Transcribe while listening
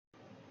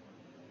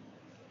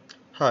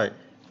Hi,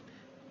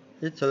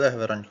 it's Oleh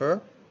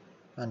Veranko,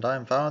 and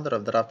I'm founder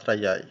of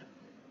Draft.ai.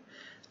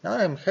 Now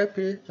I'm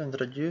happy to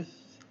introduce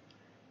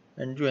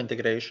a new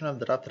integration of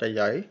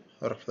Draft.ai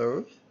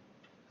workflows,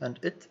 and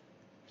it's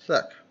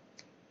Slack.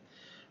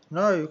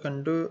 Now you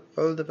can do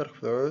all the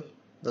workflows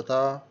that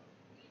are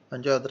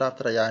on your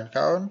Draft.ai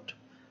account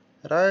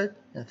right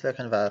in Slack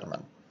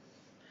environment.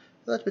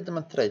 Let me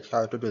demonstrate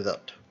how to do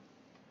that.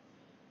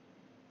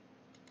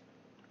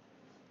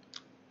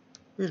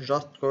 We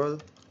just call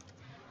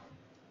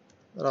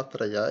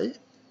Draft.ai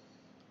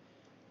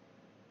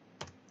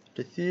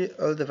to see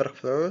all the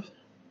workflows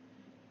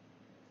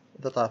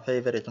that are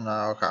favorite on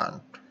our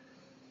account.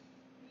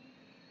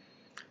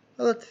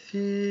 Let's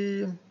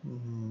see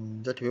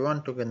that we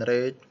want to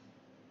generate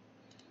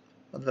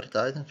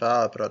advertising for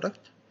our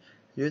product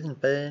using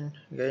pain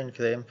gain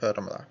claim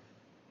formula.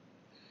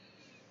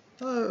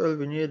 All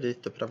we need is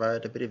to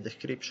provide a brief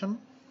description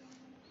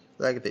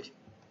like this.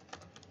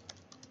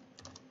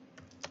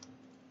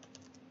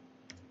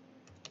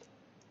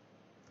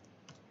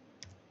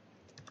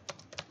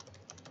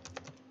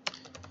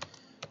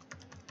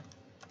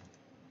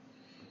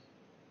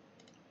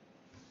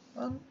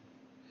 And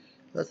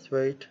let's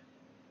wait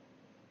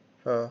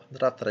for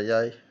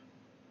Draft.ai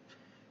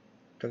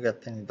to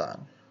get things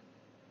done.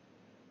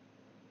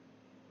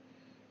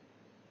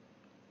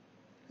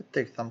 It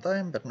takes some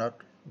time, but not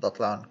that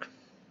long.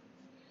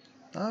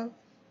 Now,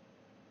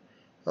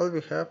 all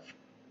we have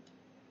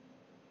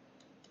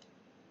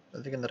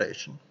is the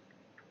generation.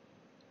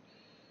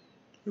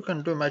 You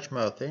can do much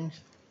more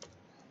things,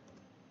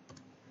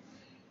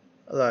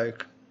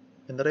 like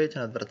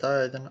generating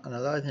advertising,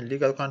 analyzing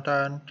legal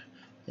content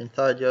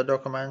inside your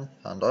documents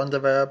and on the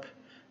web,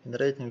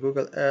 generating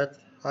Google Ads,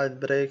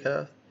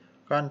 icebreakers,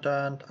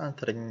 content,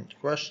 answering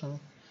questions.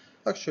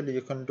 Actually,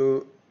 you can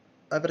do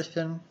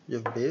everything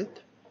you've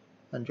built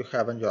and you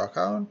have in your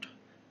account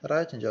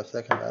right in your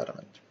Slack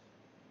environment.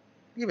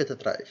 Give it a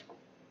try.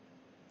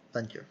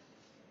 Thank you.